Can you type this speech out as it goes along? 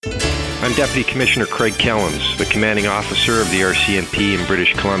I'm Deputy Commissioner Craig Callens, the commanding officer of the RCMP in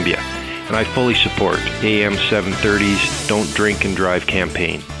British Columbia, and I fully support AM 730's Don't Drink and Drive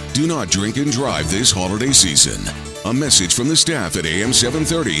campaign. Do not drink and drive this holiday season. A message from the staff at AM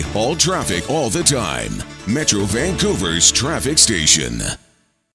 730, all traffic all the time. Metro Vancouver's traffic station.